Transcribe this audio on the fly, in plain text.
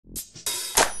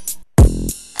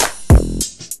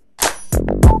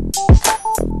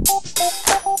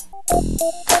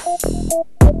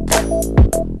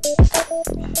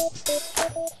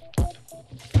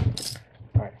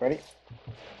Ready?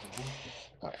 Mhm.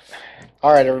 All right.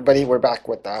 All right, everybody. We're back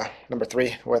with number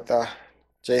three with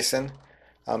Jason,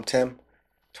 Tim,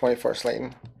 24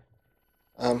 Slayton.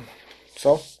 Um,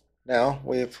 so now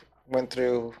we've went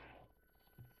through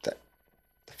the,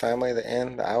 the family, the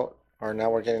in, the out, or now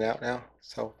we're getting out now.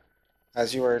 So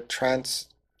as you were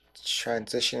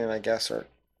transitioning, I guess, or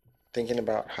thinking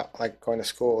about how, like going to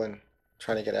school and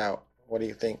trying to get out, what do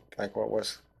you think? Like, what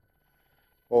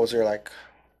was your like?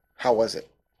 How was it?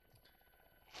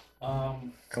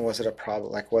 Um, And was it a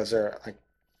problem? Like, was there like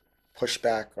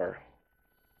pushback or?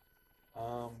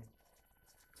 um,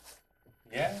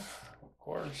 yeah, of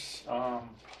course.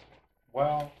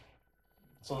 Well,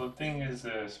 so the thing is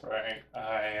this, right?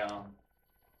 I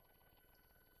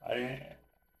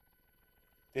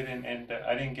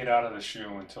I didn't get out of the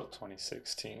shoe until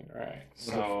 2016, right?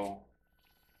 Mhm.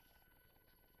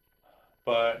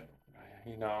 But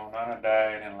Nana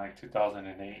died in like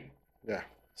 2008. Yeah.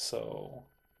 So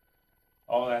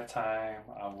all that time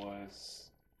I was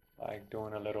like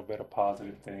doing a little bit of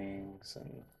positive things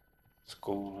and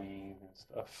schooling and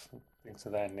stuff, things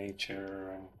of that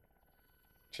nature, and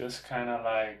just kind of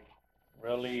like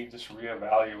really just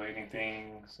reevaluating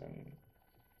things. And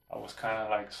I was kind of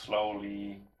like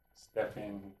slowly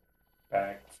stepping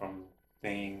back from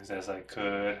things as I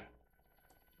could.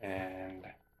 And,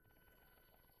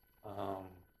 um,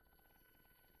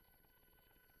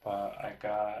 but I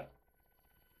got,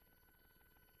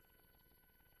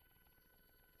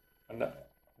 no,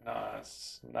 no,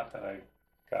 it's not that I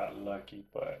got lucky,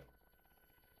 but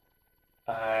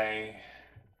I,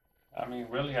 I mean,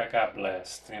 really, I got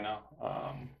blessed,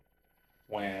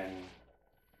 when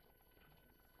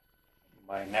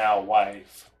my now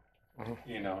wife, Hmm.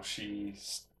 she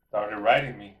started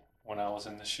writing me when I was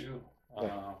in the shoe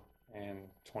Yeah. in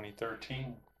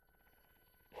 2013.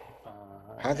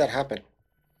 How'd that And happen?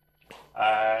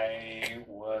 I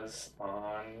was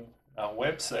on a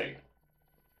website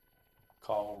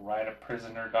called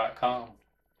writeaprisoner.com,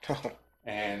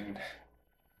 and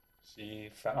she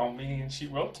found me and she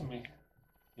wrote to me,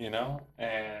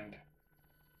 and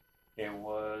it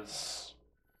was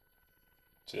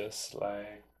just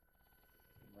like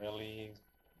really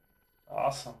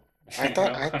awesome, I you thought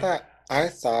know? I thought I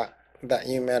thought that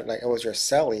you meant like it was your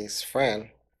Sally's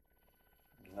friend.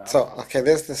 So No, okay,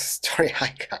 this is the story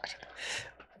I got.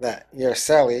 That your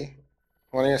Sally,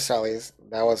 one of your Sallys,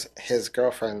 that was his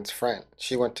girlfriend's friend.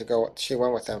 She went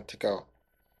with them to go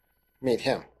meet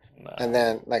him. And no,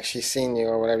 then like she seen you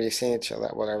or whatever, you seen each other,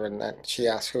 whatever, and then she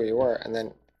asked who you were, and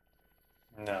then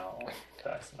no,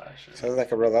 that's not true. so it's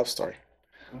like a real love story.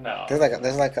 No, There's like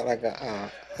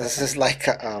this is like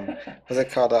what's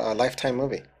it called, a Lifetime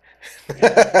movie.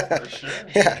 yeah, for sure.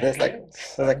 Yeah, It is.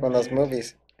 there's I like one of those mean,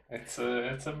 movies. it's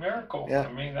a miracle. Yeah.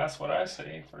 I mean, that's what I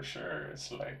say for sure.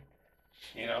 It's like,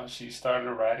 she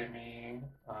started writing me,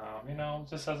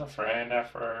 just as a friend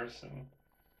at first, and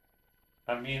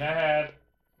I mean, I had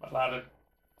a lot of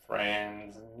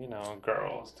friends and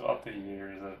girls throughout the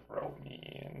years that wrote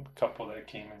me, and a couple that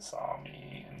came and saw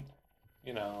me, and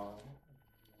you know,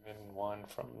 even one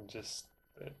from just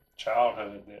the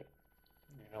childhood that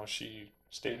she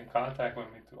stayed in contact with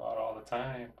me throughout all the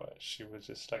time, but she was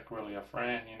just like really a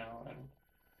friend, and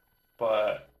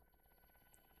but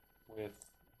with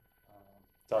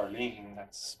Darlene,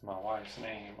 that's my wife's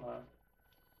name,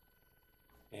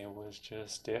 it was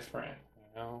just different,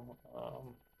 you know.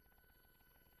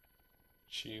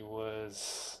 She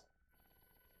was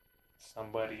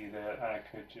somebody that I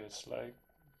could just like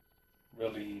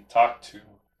really talk to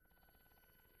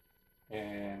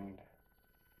and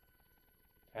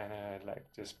kind of like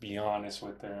just be honest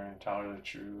with her and tell her the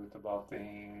truth about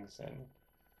things. And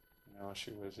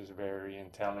she was just very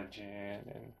intelligent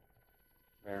and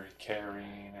very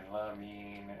caring and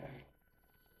loving, and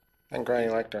And Granny just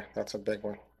liked her. That's a big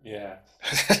one. yes,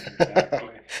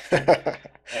 exactly.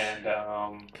 And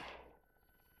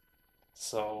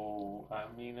so I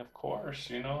mean, of course,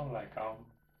 like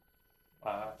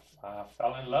I, I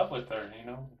fell in love with her,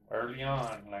 early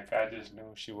on. Like I just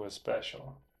knew she was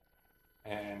special,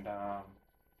 and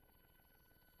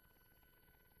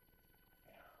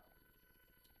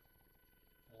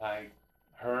like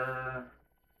her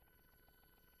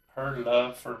her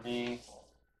love for me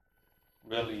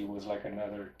really was like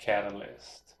another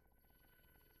catalyst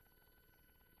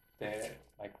that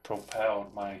like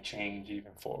propelled my change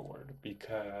even forward,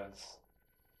 because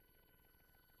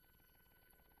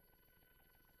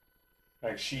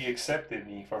like she accepted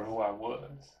me for who I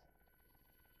was,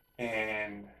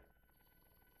 and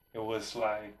it was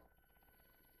like,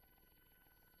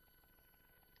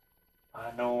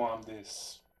 I know I'm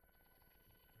this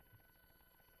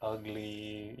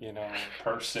ugly,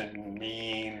 person,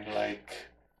 mean, like,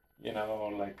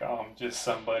 like I'm just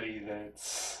somebody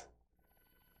that's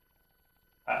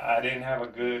I didn't have a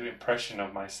good impression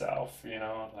of myself,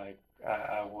 like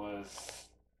I was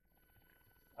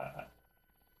I,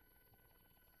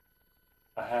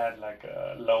 I had like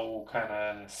a low kind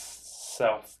of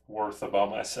self-worth about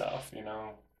myself,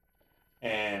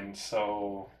 and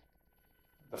so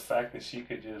the fact that she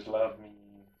could just love me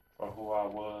for who I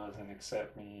was and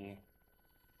accept me,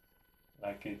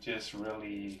 like it just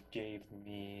really gave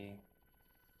me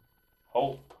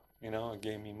hope, it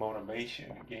gave me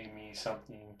motivation, it gave me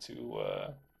something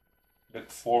to look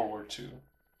forward to.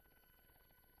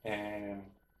 And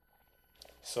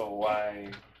so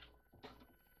I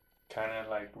kind of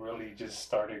like really just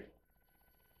started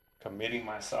committing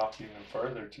myself even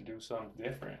further to do something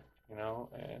different,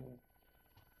 and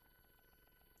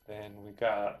then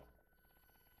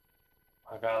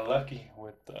I got lucky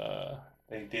with,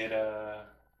 they did a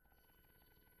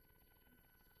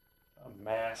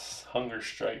mass hunger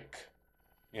strike,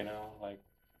 like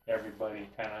everybody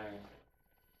kind of,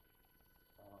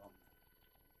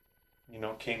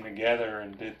 um, came together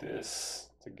and did this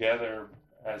together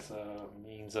as a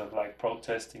means of like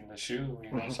protesting the shoe,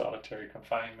 Hmm. solitary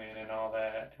confinement and all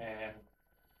that. And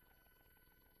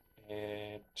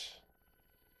it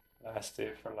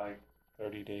lasted for like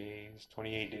 30 days,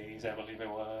 28 days, I believe it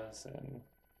was. And,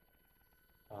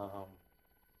 um,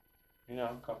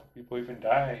 a couple people even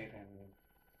died. And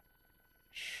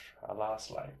I lost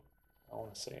like, I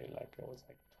want to say like it was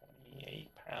like 28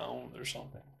 pounds or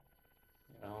something.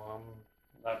 I'm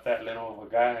not that little of a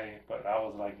guy, but I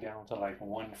was like down to like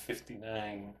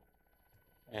 159,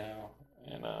 you know,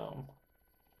 and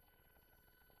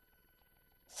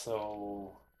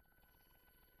so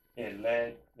it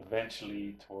led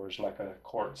eventually towards like a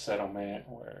court settlement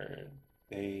where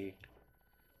they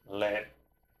let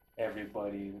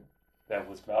everybody that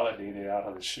was validated out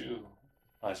of the shoe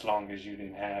as long as you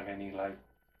didn't have any like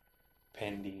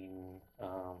pending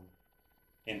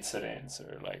incidents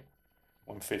or like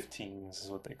 115s is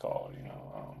what they call it,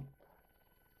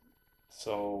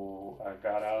 so I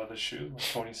got out of the shoe in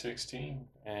 2016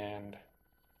 and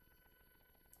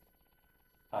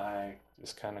I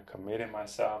just kind of committed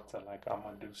myself to like I'm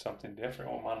gonna do something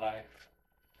different with my life.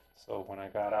 So when I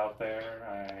got out there,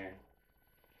 I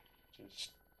just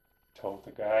told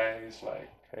the guys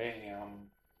like, "Hey,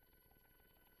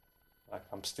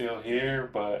 I'm still here,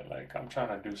 but like I'm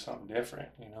trying to do something different,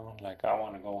 Like I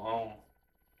want to go home."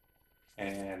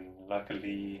 And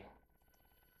luckily,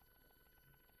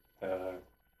 the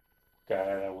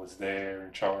guy that was there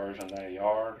in charge on that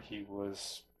yard, he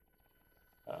was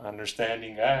an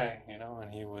understanding guy,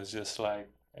 and he was just like,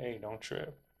 "Hey, don't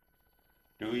trip.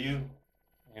 Do you?"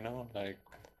 Like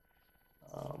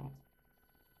um,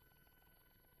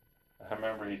 I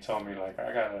remember he told me like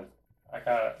I got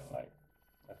like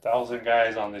 1,000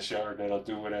 guys on this yard that'll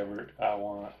do whatever I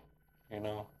want, you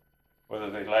know, whether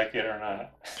they like it or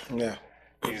not. Yeah.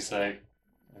 He's like,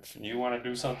 if you want to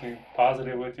do something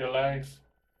positive with your life,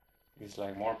 he's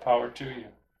like, more power to you.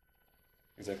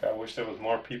 He's like, I wish there was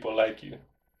more people like you.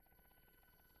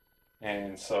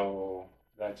 And so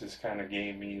that just kind of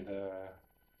gave me the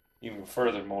even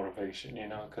further motivation,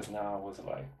 because now I was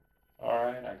like, all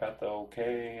right, I got the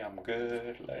okay, I'm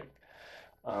good, like,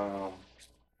 um,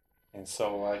 and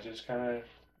so I just kind of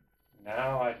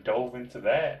now I dove into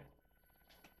that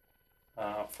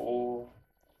full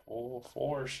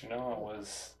force.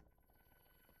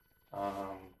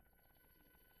 Um,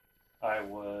 I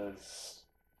was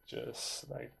just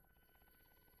like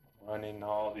running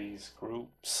all these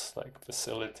groups, like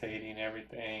facilitating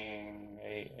everything,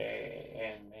 AA,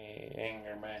 NA,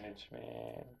 anger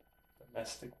management,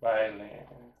 domestic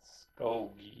violence,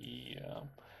 Gogi,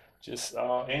 just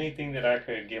anything that I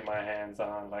could get my hands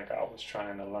on, like I was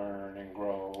trying to learn and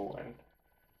grow. And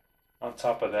on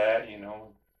top of that,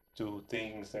 do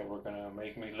things that were gonna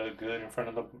make me look good in front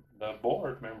of the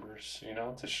board members,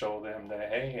 to show them that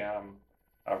hey,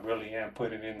 I really am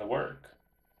putting in the work.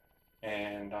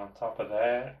 And on top of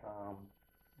that,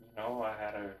 I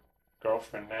had a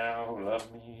girlfriend now who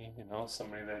loved me,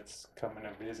 somebody that's coming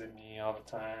to visit me all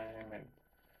the time and,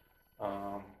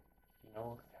 um,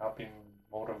 helping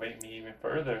motivate me even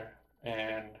further.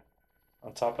 And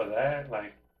on top of that,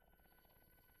 like,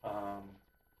 um,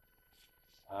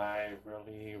 I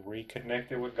really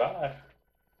reconnected with God,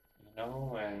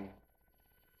 and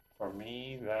for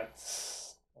me,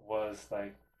 that's was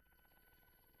like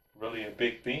really a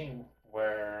big thing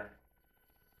where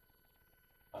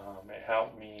it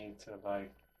helped me to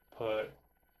like put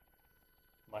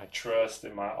my trust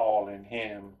and my all in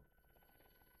Him.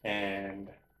 And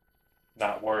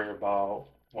not worry about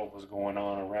what was going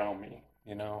on around me,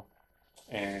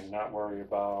 and not worry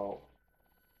about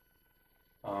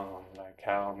like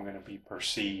how I'm gonna be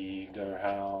perceived or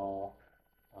how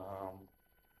um,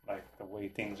 like the way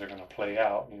things are gonna play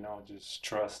out. Just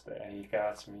trust that he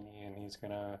got me and he's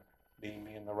gonna lead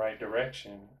me in the right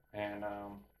direction. And I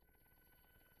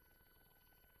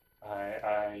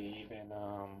even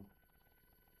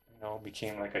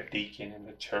became like a deacon in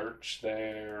the church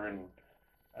there, and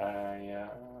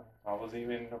I was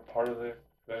even a part of the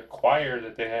choir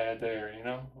that they had there.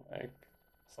 Like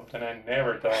something I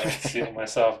never thought I'd see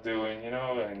myself doing.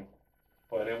 And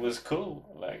but it was cool.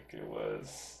 Like it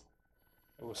was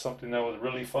something that was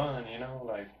really fun.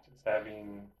 Like just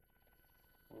having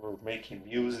we were making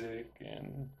music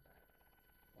and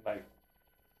like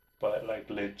but like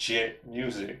legit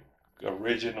music,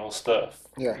 original stuff.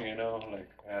 Yeah. Like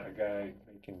I had a guy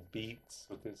making beats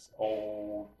with this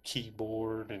old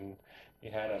keyboard, and he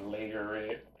had to layer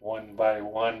it one by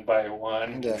one by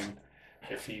one, Yeah. and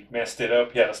if he messed it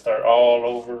up, he had to start all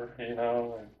over.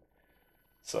 And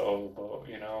so, but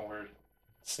we're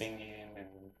singing and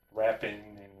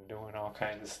rapping and doing all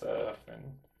kinds of stuff, and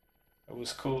it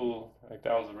was cool. Like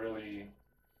that was a really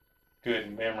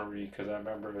good memory because I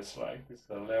remember it's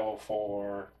a level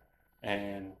 4,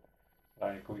 and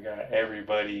like we got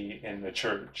everybody in the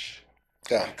church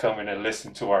Yeah. like coming and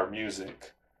listen to our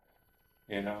music,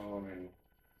 and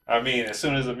I mean as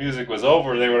soon as the music was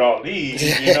over, they would all leave,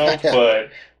 Yeah. Yeah.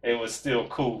 but it was still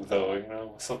cool though, it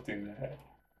was something that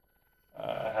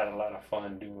I had a lot of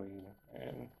fun doing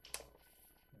and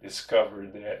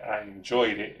discovered that I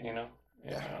enjoyed it. And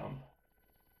Yeah.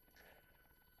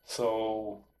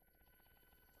 so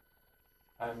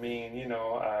I mean,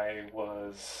 I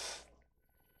was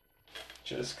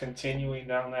just continuing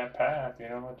down that path,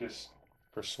 just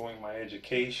pursuing my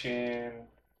education,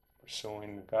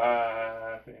 pursuing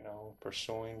God,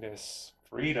 pursuing this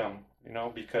freedom,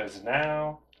 because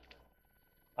now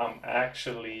I'm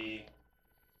actually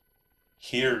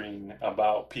hearing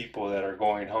about people that are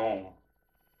going home.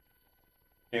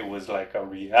 It was like a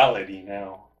reality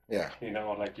now, Yeah.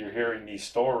 like you're hearing these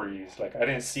stories. Like I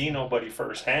didn't see nobody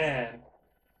firsthand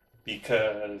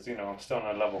because, I'm still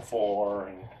on level 4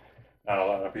 and not a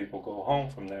lot of people go home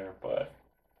from there, but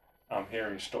I'm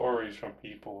hearing stories from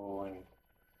people, and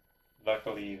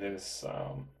luckily this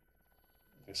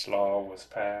law was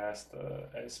passed,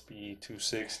 SB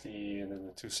 260 and then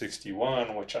the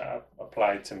 261, which I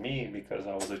applied to me because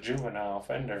I was a juvenile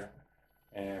offender,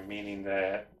 and meaning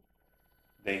that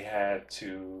they had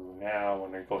to now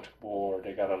when they go to board,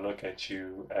 they got to look at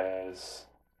you as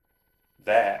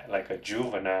that, like a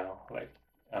juvenile, like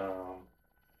um,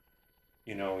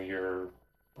 your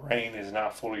brain is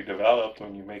not fully developed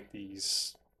when you make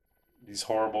these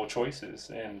horrible choices,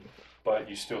 and but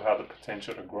you still have the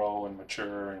potential to grow and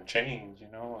mature and change,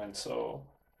 and so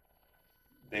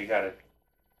they got to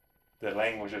the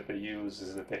language that they use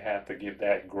is that they have to give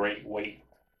that great weight,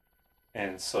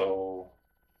 and so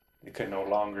they could no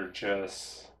longer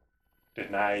just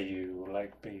deny you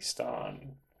like based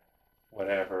on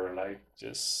whatever, like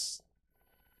just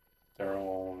their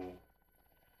own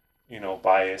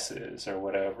biases or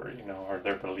whatever, or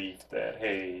their belief that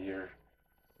hey,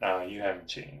 you haven't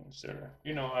changed, or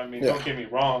I mean, Yeah. don't get me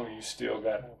wrong, you still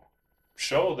gotta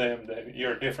show them that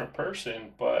you're a different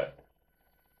person, but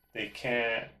they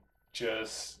can't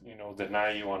just,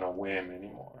 deny you on a whim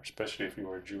anymore, especially if you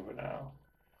were a juvenile.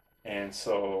 And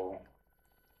so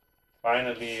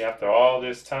finally, after all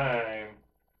this time,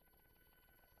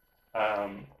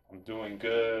 I'm doing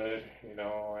good, and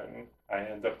I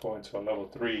end up going to a level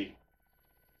 3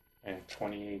 in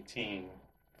 2018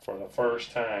 for the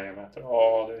first time after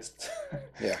all this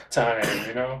Yeah. time,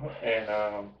 and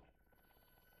uh,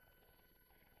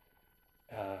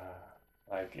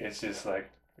 like it's just like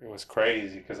it was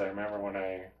crazy because I remember when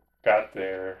I got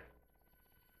there,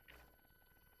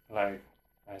 like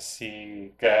I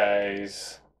see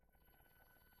guys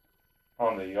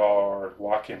on the yard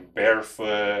walking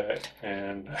barefoot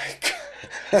and like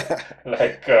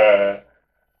like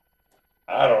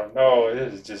I don't know, it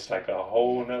is just like a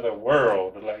whole nother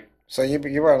world. Like So you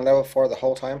were on level 4 the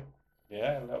whole time?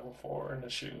 yeah, level 4 in the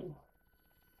shoe.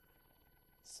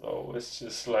 So it's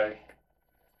just like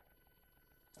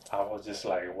I was just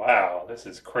like, wow, this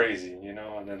is crazy,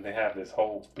 And then they have this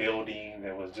whole building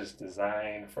that was just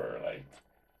designed for like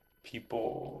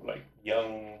people, like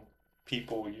young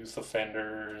people, youth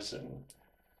offenders, and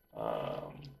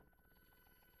um,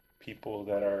 people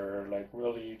that are like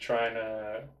really trying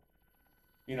to,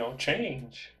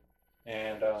 change.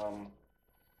 And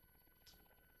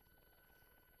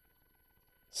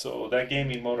So that gave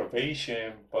me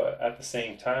motivation, but at the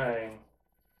same time,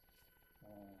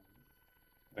 um,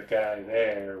 the guy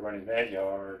there running that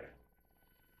yard,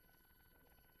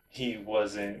 he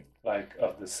wasn't like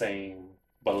of the same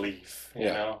belief, you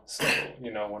Yeah. know? So,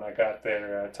 when I got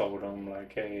there, I told him,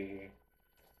 like, hey,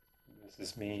 this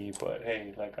is me, but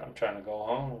hey, like, I'm trying to go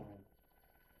home.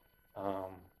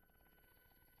 Um,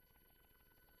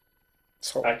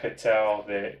 So I could tell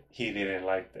that he didn't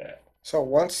like that.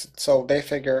 so they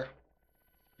figure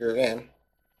you're in,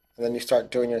 and then you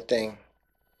start doing your thing,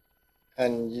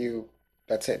 and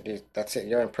that's it. That's it.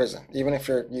 You're in prison. Even if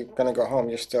you're gonna go home,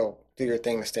 you still do your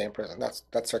thing to stay in prison.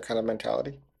 That's their kind of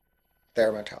mentality.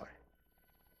 Their mentality.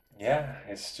 Yeah,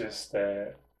 it's just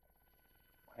that,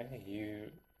 hey,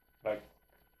 like,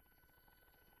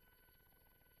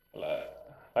 li-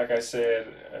 like I said,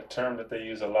 a term that they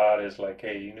use a lot is like,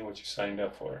 hey, you knew what you signed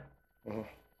up for, Hmm.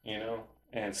 you know?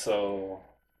 And so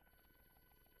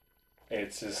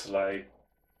it's just like,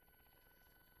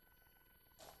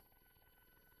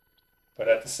 but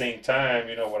at the same time,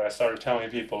 what I started telling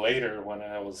people later when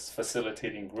I was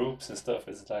facilitating groups and stuff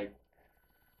is like,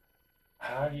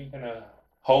 how are you gonna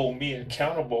hold me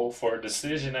accountable for a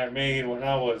decision I made when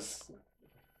I was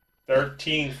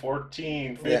 13,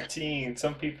 14, Yeah. 15?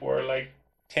 Some people are like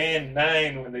 10,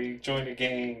 9 when they join the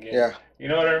gang, and Yeah. you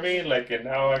know what I mean? Like, and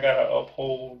now I gotta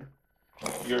uphold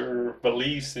your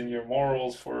beliefs and your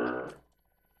morals for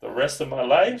the rest of my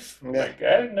life. Yeah. Like,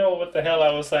 I didn't know what the hell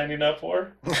I was signing up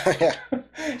for. Yeah.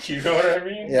 You know what I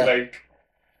mean? Yeah. Like,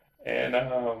 and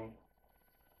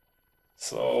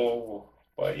so,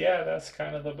 but yeah, that's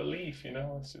kind of the belief,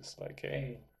 It's just like,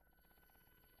 hey,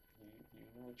 you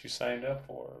know what you signed up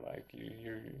for. Like,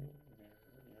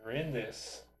 you're in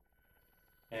this,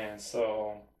 and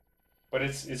so, but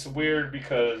it's weird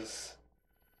because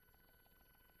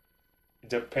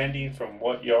depending from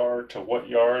what yard to what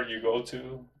yard you go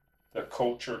to, the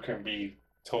culture can be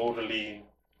totally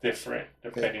different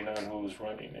Yeah. depending on who's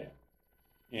running it,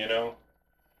 you know?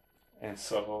 And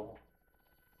so,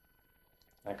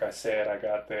 like I said, I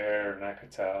got there and I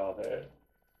could tell that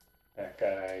that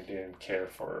guy didn't care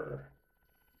for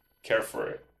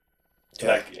it.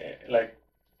 Yeah. Like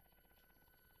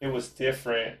it was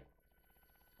different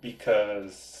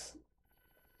because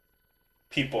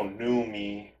people knew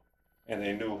me and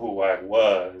they knew who I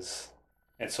was,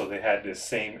 and so they had this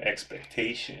same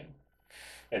expectation.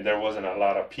 And there wasn't a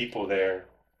lot of people there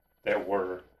that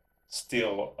were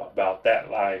still about that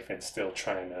life and still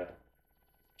trying to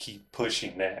keep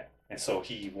pushing that. And so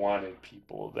he wanted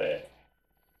people that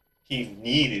he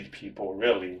needed people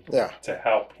really Yeah. to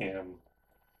help him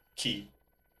keep,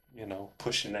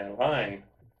 pushing that line.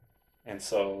 And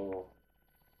so,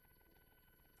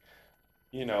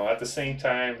 at the same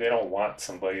time, they don't want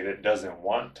somebody that doesn't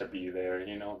want to be there,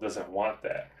 doesn't want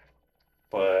that.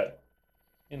 But,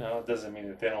 it doesn't mean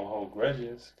that they don't hold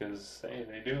grudges because, hey,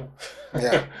 they do.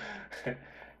 Yeah.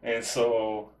 And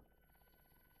so,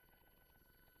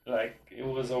 like, it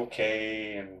was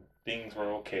okay and things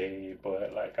were okay,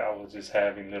 but like I was just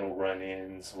having little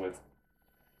run-ins with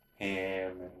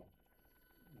him and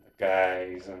the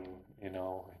guys and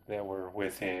that were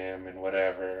with him and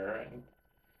whatever, and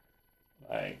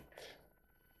like,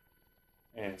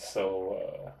 and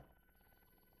so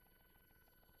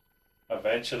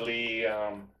eventually,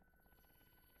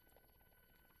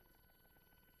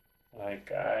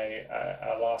 like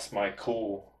I lost my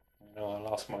cool. I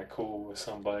lost my cool with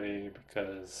somebody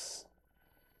because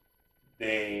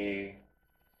they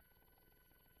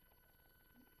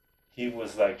he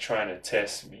was like trying to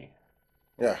test me,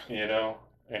 Yeah. you know,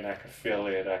 and I could feel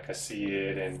it, I could see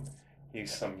it, and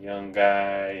he's some young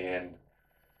guy, and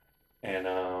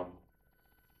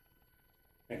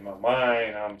in my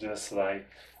mind, I'm just like,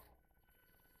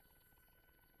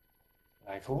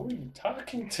 who are you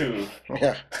talking to?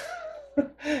 Yeah.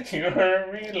 You know what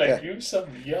I mean? Yeah. Like, you some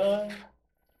young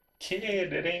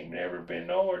kid that ain't never been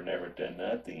nowhere, never done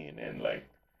nothing, and like,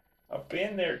 I've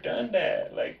been there, done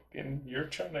that, like, and you're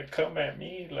trying to come at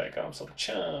me like I'm some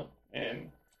chump,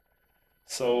 and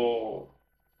so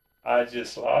I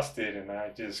just lost it and I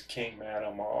just came at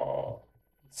him all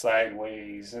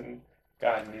sideways and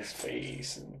got in his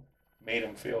face and made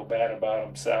him feel bad about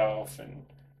himself and,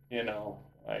 you know,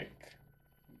 like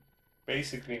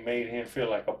basically made him feel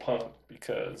like a punk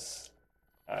because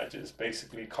I just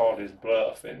basically called his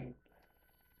bluff and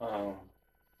um,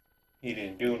 he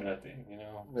didn't do nothing.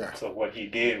 Yeah. So what he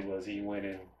did was he went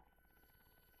and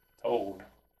told,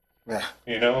 Yeah.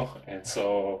 and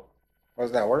so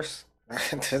Wasn't that worse?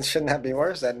 Shouldn't that be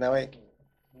worse? That now he.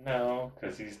 no,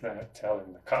 because he's not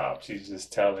telling the cops, he's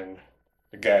just telling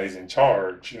the guys in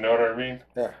charge. You know what I mean?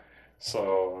 Yeah.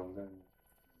 So, and then,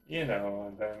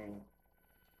 and then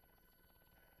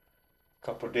a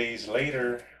couple days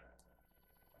later,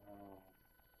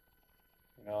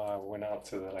 um, I went out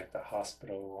to the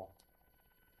hospital,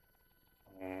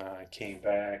 and I came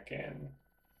back and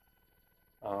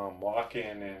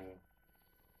walking, and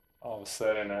all of a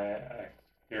sudden I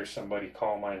hear somebody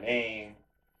call my name,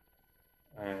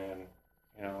 and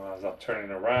as I'm turning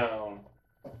around,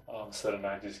 all of a sudden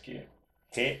I just get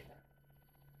hit,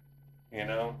 you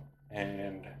know,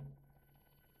 and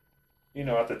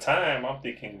at the time I'm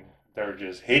thinking they're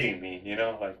just hitting me,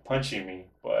 like punching me,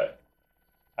 but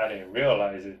I didn't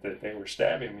realize it that they were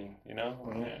stabbing me,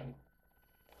 Hmm. and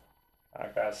I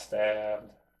got stabbed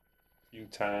a few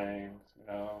times,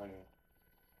 and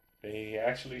they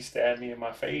actually stabbed me in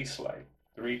my face like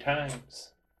 3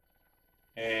 times,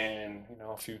 and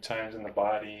a few times in the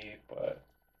body, but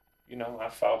I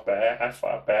fought back. I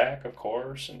fought back, of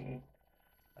course, and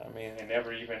I mean, they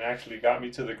never even actually got me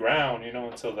to the ground,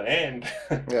 until the end.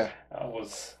 Yeah. I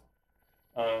was,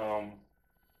 um,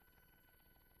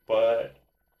 but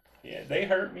yeah, they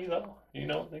hurt me though.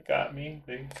 They got me.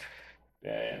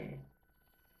 And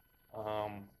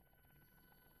um,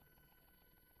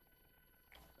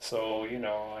 so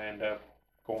I end up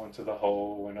going to the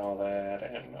hole and all that,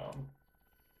 and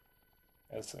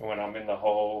when I'm in the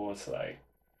hole, it's like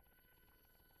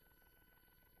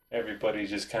everybody's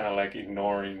just kind of like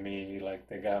ignoring me, like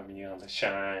they got me on the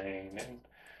shine and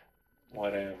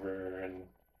whatever, and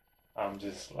I'm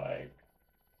just like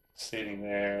sitting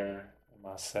there in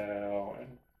my cell,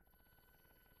 and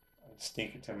I'm just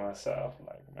thinking to myself,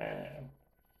 like, man,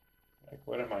 like,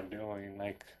 what am I doing?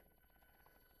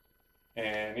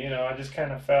 And I just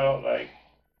kind of felt like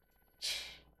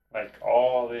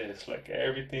all this, like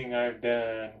everything I've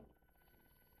done,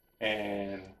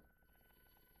 and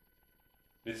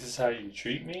this is how you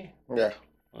treat me? Yeah.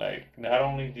 Like, not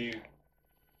only do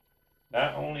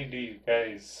you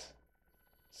guys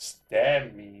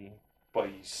stab me, but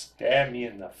you stab me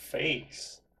in the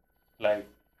face. Like,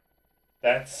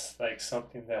 that's like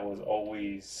something that was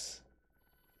always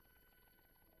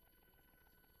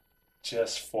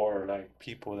just for like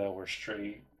people that were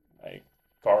straight, like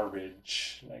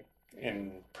garbage, like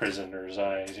in prisoners'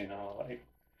 eyes, like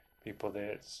people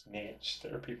that snitched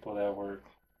or people that were,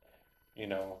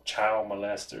 child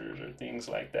molesters or things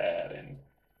like that. And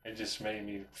it just made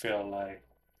me feel like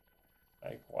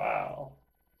wow,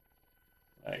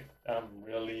 like I'm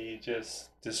really just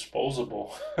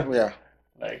disposable. Yeah.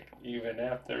 Like even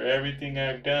after everything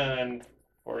I've done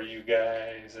for you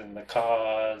guys and the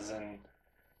cause and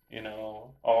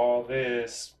all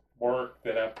this work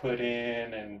that I put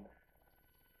in, and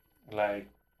like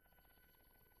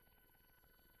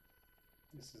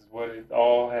this is what it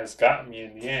all has got me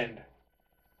in the end.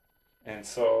 And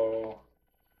so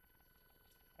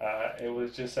it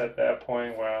was just at that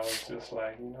point where I was just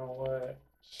like, you know what?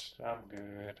 I'm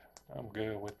good. I'm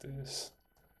good with this.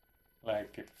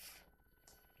 Like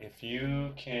if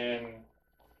you can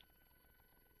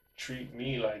treat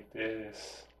me like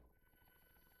this,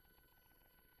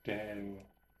 then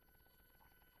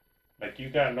like you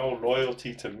got no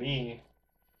loyalty to me.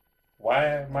 Why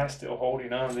am I still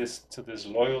holding on this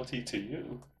loyalty to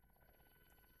you?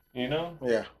 You know?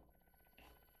 Yeah.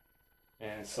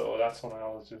 And so that's when I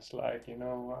was just like,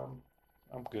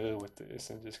 I'm good with this,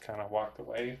 and just kind of walked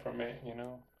away from it.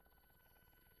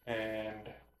 And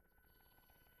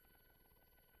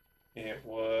it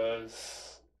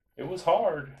was it was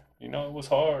hard. It was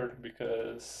hard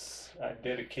because I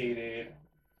dedicated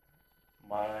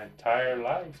my entire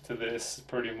life to this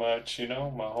pretty much,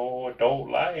 my whole adult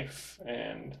life.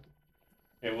 And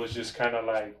it was just kind of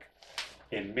like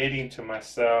admitting to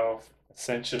myself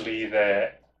essentially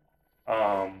that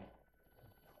um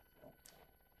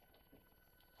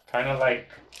kind of like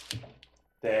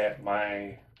that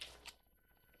my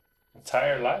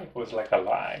entire life was like a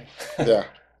lie. Yeah.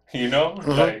 Hmm.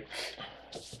 Like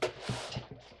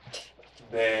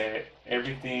that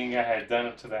everything I had done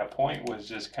up to that point was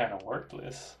just kind of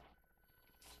worthless.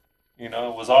 It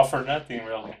was all for nothing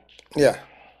really. Yeah.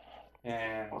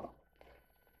 And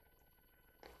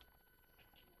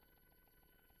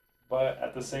but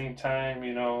at the same time,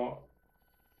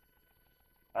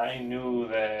 I knew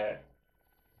that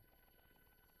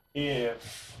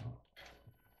if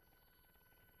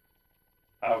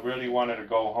I really wanted to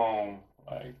go home,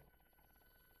 like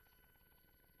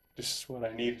this is what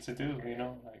I needed to do,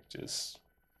 like just.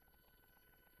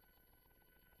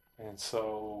 And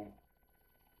so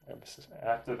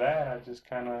after that, I just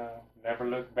kind of never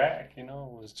looked back, it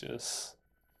was just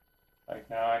like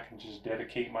now I can just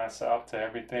dedicate myself to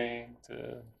everything,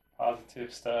 to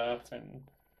positive stuff, and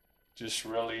just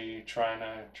really trying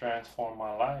to transform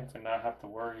my life and not have to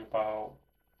worry about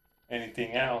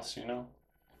anything else,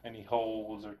 any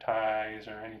holes or ties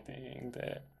or anything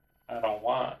that I don't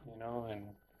want, and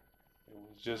it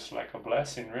was just like a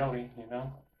blessing, really,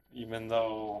 even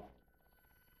though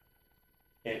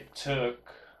it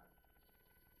took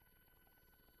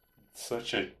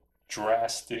such a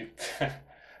drastic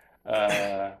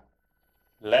uh,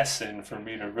 lesson for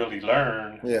me to really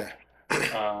learn. Yeah.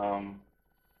 Um,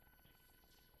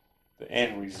 the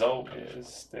end result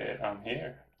is that I'm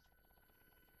here,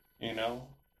 you know,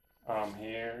 I'm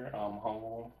here, I'm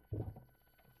home,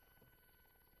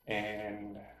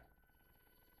 and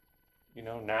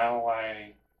now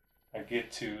I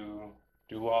get to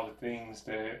do all the things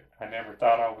that I never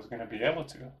thought I was going to be able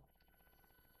to,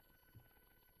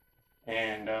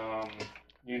 and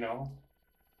you know,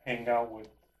 hang out with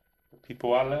the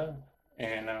people I love,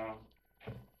 and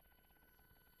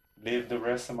live the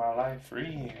rest of my life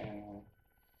free, and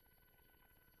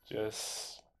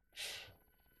just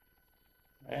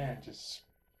just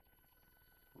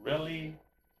really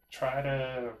try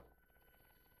to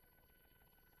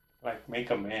like make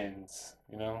amends,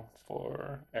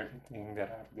 for everything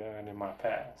that I've done in my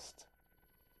past.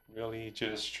 Really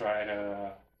just try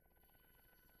to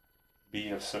be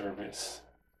of service.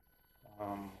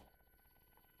 Um,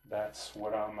 that's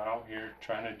what I'm out here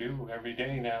trying to do every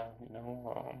day now,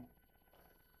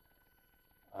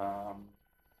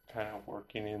 kind of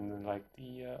working in like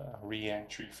the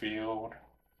re-entry field,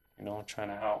 trying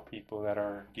to help people that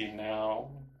are getting out,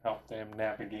 help them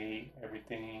navigate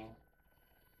everything,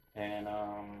 and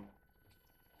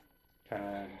kind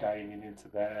of diving into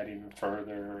that even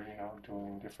further,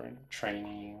 doing different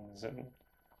trainings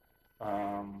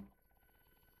um,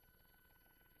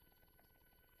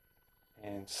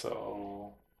 and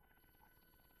so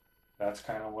that's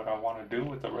kind of what I want to do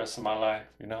with the rest of my life,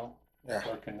 Yeah.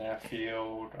 work in that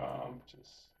field,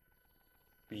 just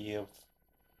be of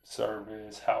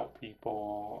service, help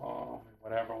people,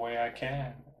 whatever way I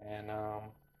can, and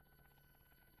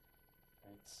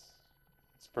it's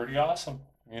it's pretty awesome,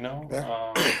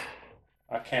 Yeah.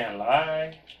 I can't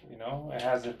lie, it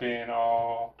hasn't been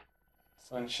all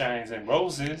sunshines and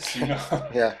roses,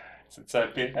 Yeah. since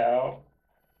I've been out.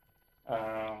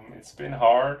 It's been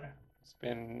hard. It's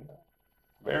been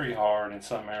very hard in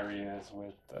some areas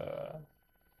with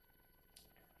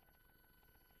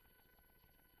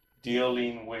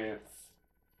dealing with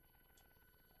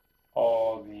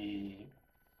all the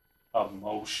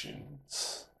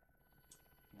emotions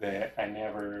that I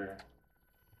never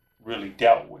really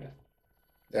dealt with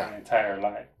Yeah. my entire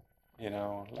life.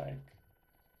 Like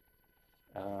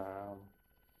um,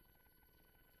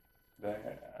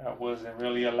 that I wasn't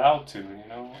really allowed to.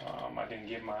 I didn't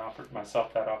give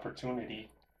myself that opportunity,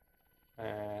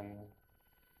 and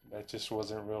that just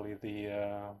wasn't really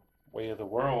the way of the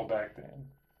world back then.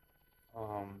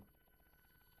 Um,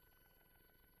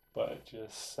 but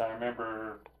just I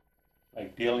remember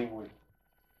like dealing with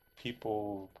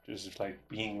people just like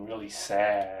being really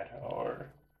sad or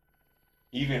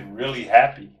even really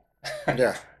happy.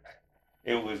 Yeah.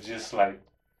 It was just like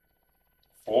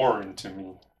foreign to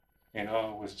me. It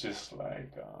was just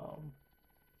like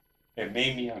it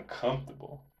made me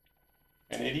uncomfortable.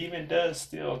 And it even does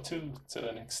still too, to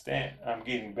an extent. I'm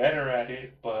getting better at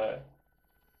it, but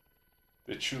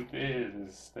the truth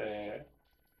is that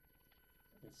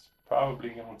it's probably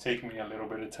gonna take me a little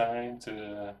bit of time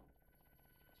to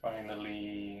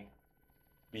finally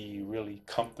be really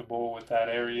comfortable with that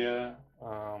area.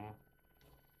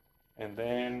 And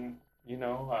then,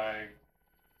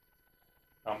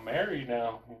 I'm married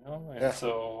now, and Yeah.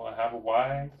 so I have a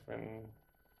wife, and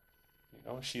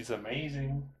she's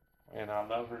amazing, and I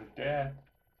love her to death.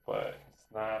 But it's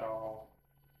not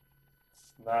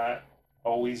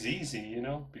always easy,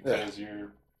 Yeah. because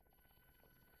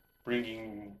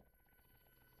bringing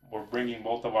we're bringing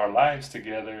both of our lives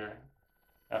together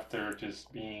after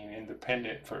just being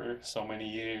independent for so many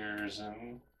years,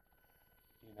 and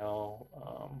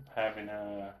having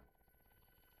to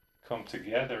come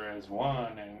together as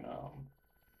one, and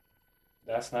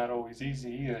that's not always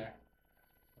easy either.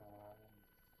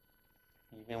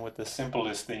 Even with the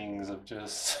simplest things of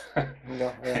just,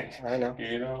 No. Yeah. I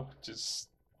know. just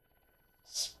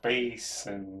space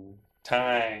and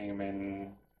time,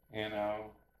 and you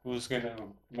know, who's gonna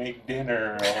make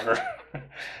dinner, or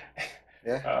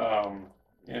Yeah. um,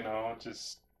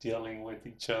 just dealing with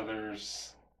each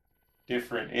other's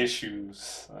different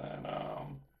issues, and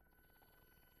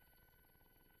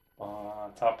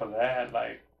on top of that,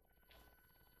 like,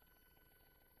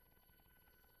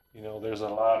 there's a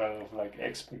lot of like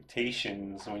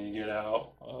expectations when you get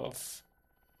out of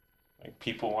like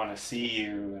people want to see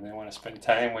you and they want to spend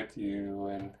time with you,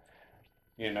 and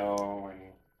and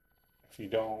if you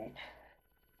don't,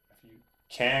 if you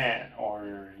can't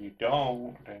or you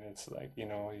don't, then it's like, you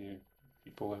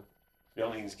people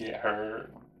feelings get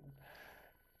hurt.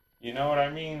 You know what I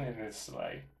mean? And it's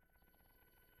like,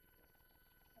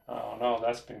 I don't know,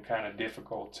 that's been kind of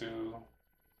difficult too.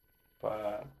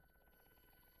 But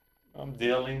I'm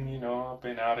dealing, I've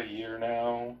been out a year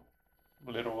now,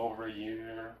 a little over a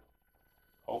year,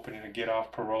 hoping to get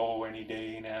off parole any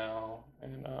day now.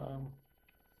 And um,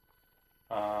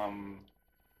 I'm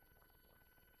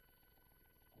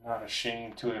not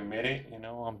ashamed to admit it,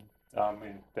 I'm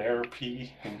in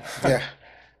therapy, and Yeah.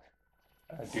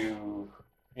 I do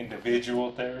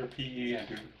individual therapy, I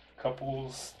do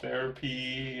couples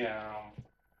therapy,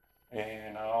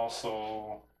 and I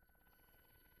also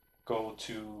go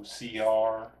to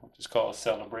CR, which is called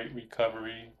Celebrate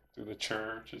Recovery through the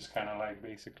church. It's kind of like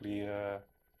basically a,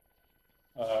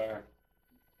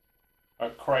 a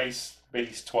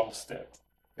Christ-based 12 step.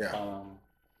 Yeah. Um,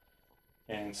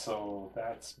 and so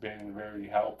that's been very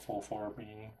helpful for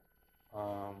me,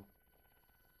 um,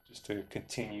 just to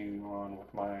continue on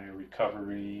with my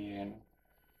recovery and,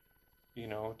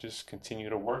 just continue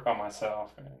to work on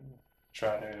myself and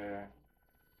try to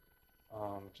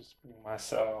just bring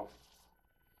myself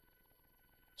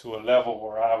to a level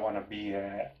where I want to be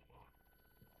at,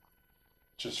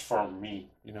 just for me,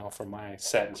 for my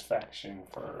satisfaction,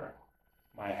 for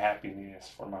my happiness,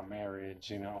 for my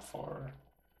marriage, for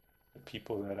the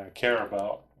people that I care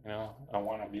about. I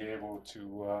want to be able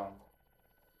to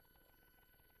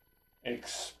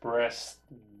express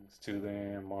things to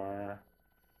them, or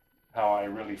how I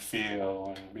really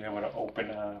feel, and be able to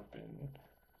open up and,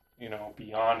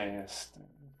 be honest, and,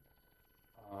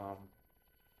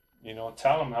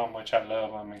 tell them how much I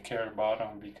love them and care about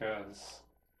them, because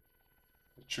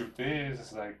the truth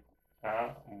is like, uh,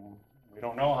 we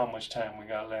don't know how much time we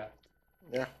got left.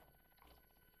 Yeah.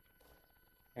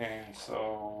 And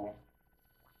so,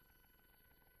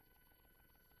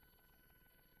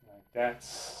 like,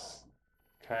 that's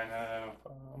kind of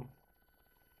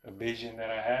a vision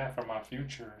that I have for my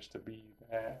future, is to be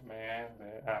that man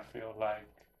that I feel like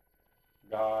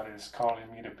God is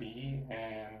calling me to be.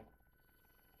 And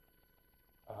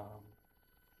um,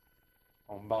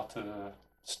 I'm about to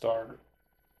start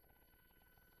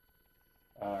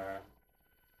uh,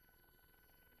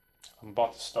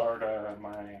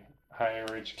 my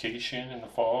higher education in the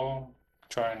fall,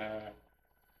 trying to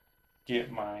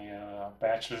get my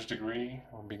bachelor's degree.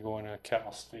 I'll be going to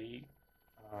Cal State,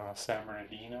 San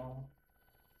Bernardino.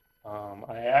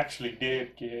 I actually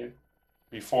did get,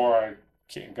 before I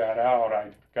got out,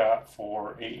 I got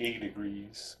 4 AA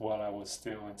degrees while I was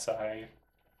still inside,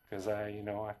 because I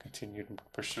continued to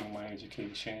pursue my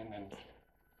education, and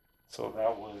so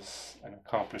that was an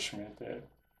accomplishment that,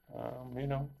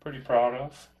 pretty proud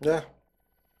of. Yeah.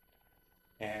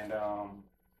 And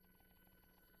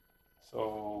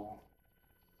so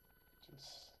just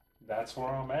that's where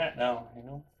I'm at now.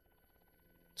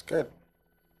 It's good.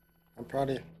 I'm proud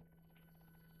of you.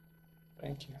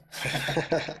 Thank you.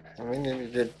 I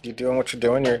mean, you're doing what you're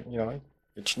doing.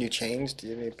 You changed.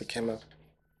 You're becoming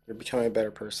a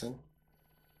better person.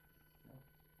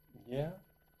 Yeah,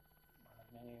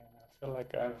 I mean, I feel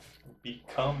like I've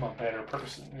become a better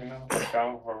person. Like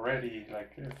I've already,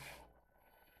 like, if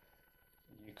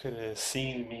you could have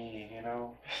seen me,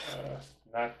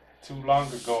 not too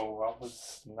long ago, I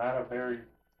was not a very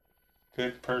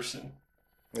good person.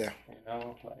 Yeah.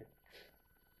 Like,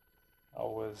 I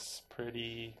was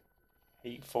pretty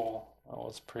hateful. I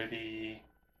was pretty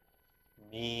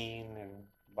mean and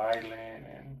violent,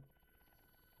 and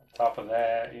on top of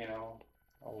that,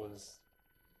 I was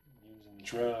using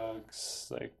drugs,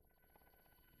 like,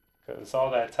 because all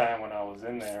that time when I was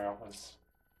in there, I was,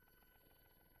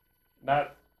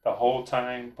 not the whole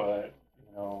time, but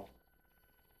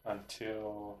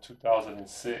until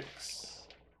 2006,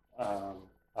 um,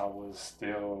 I was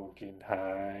still getting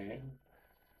high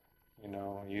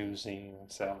and, using,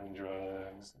 selling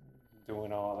drugs,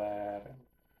 doing all that. And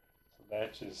so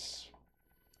that just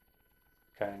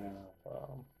kind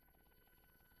of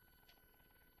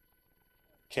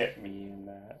kept me in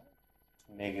that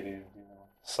negative,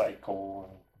 cycle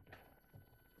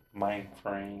and mind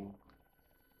frame.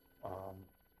 Um,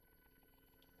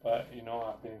 but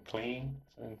I've been clean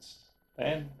since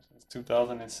then, since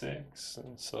 2006,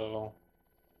 and so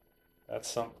that's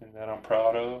something that I'm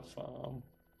proud of.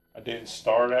 I didn't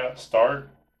start,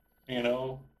 you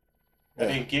know, I Yeah.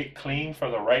 didn't get clean for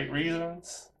the right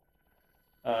reasons.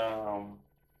 Um,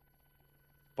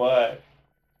 but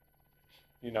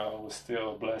it was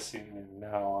still a blessing, and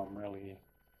now I'm really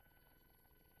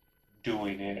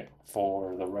doing it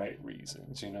for the right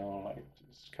reasons, like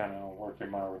just kind of working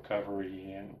my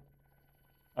recovery and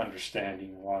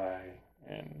understanding why.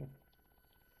 And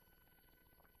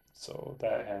so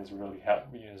that has really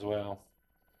helped me as well.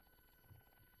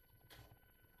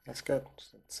 That's good.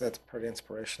 It's pretty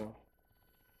inspirational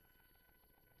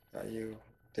that you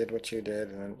did what you did,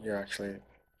 and then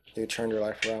you turned your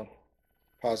life around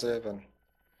positive and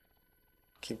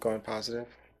keep going positive,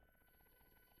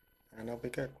 and it'll be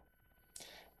good.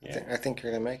 Yeah, I think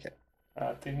you're gonna make it.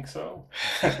 I think so.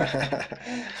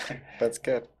 That's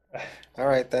good. All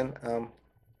right then.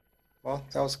 Well,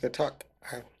 that was a good talk.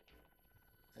 I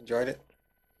enjoyed it.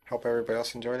 Hope everybody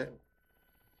else enjoyed it.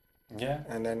 Yeah,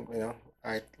 And then,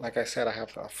 like I said, I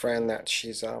have a friend that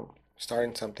she's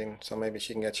starting something, so maybe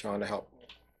she can get you on to help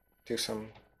do some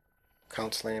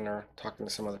counseling or talking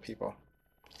to some other people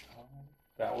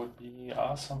that would be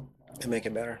awesome. and make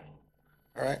it better.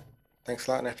 All right. Thanks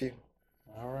a lot, nephew.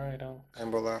 All right,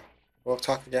 And we'll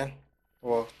talk again.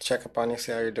 We'll check up on you,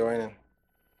 see how you're doing and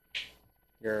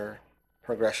your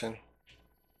progression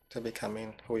to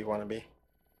becoming who you want to be.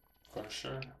 for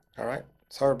sure. All right.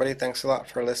 So everybody, thanks a lot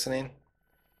for listening.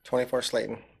 24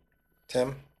 Slayton,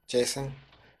 Tim, Jason.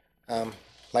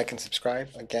 Like and subscribe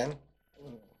again.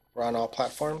 We're on all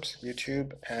platforms,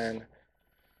 YouTube and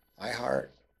iHeart,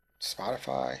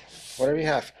 Spotify, whatever you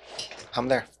have. I'm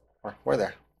there, or we're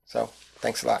there. So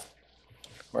thanks a lot.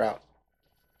 We're out.